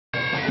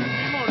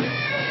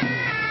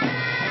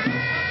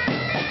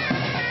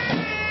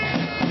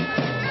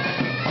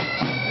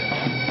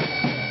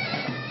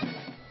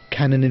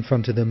cannon in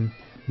front of them,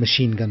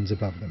 machine guns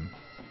above them.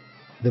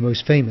 The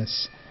most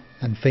famous,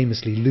 and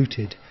famously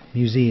looted,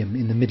 museum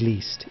in the Middle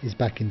East is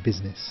back in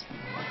business.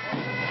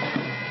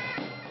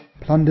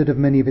 Plundered of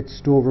many of its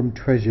storeroom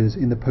treasures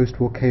in the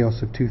post-war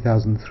chaos of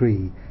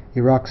 2003,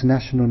 Iraq's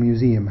National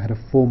Museum had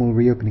a formal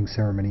reopening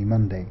ceremony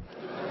Monday.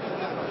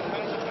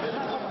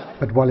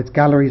 But while its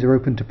galleries are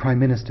open to prime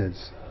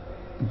ministers,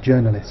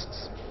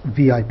 journalists,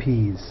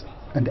 VIPs,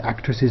 and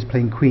actresses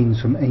playing queens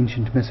from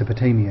ancient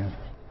Mesopotamia,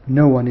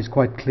 no one is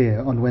quite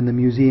clear on when the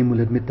museum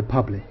will admit the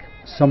public,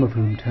 some of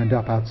whom turned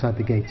up outside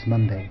the gates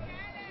Monday.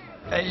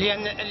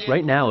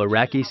 Right now,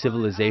 Iraqi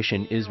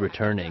civilization is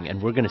returning,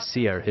 and we're going to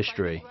see our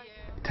history.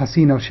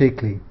 Tahsin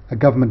al-Sheikli, a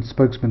government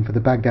spokesman for the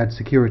Baghdad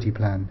security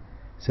plan,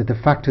 said the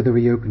fact of the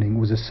reopening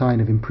was a sign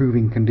of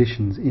improving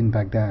conditions in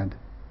Baghdad.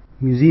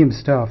 Museum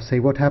staff say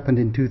what happened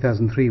in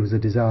 2003 was a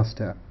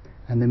disaster,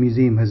 and the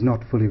museum has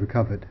not fully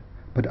recovered.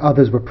 But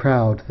others were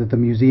proud that the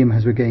museum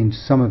has regained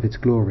some of its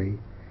glory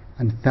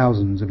and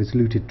thousands of its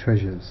looted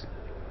treasures.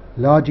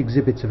 Large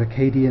exhibits of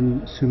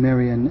Akkadian,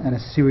 Sumerian and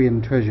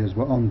Assyrian treasures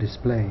were on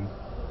display.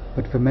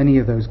 But for many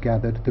of those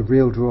gathered, the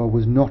real draw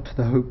was not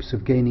the hopes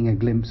of gaining a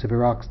glimpse of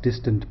Iraq's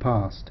distant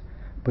past,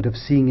 but of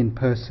seeing in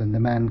person the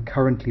man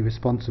currently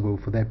responsible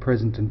for their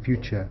present and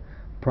future,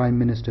 Prime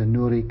Minister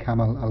Nouri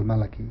Kamal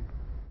al-Maliki.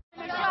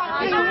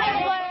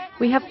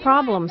 We have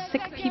problems,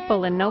 sick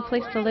people and no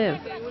place to live.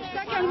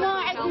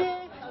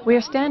 We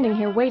are standing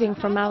here waiting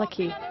for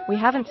Maliki. We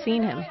haven't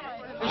seen him.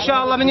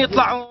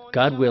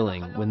 God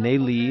willing, when they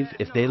leave,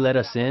 if they let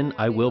us in,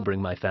 I will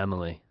bring my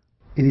family.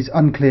 It is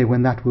unclear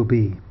when that will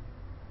be.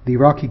 The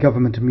Iraqi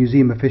government and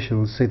museum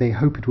officials say they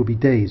hope it will be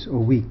days or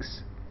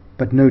weeks,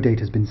 but no date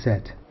has been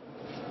set.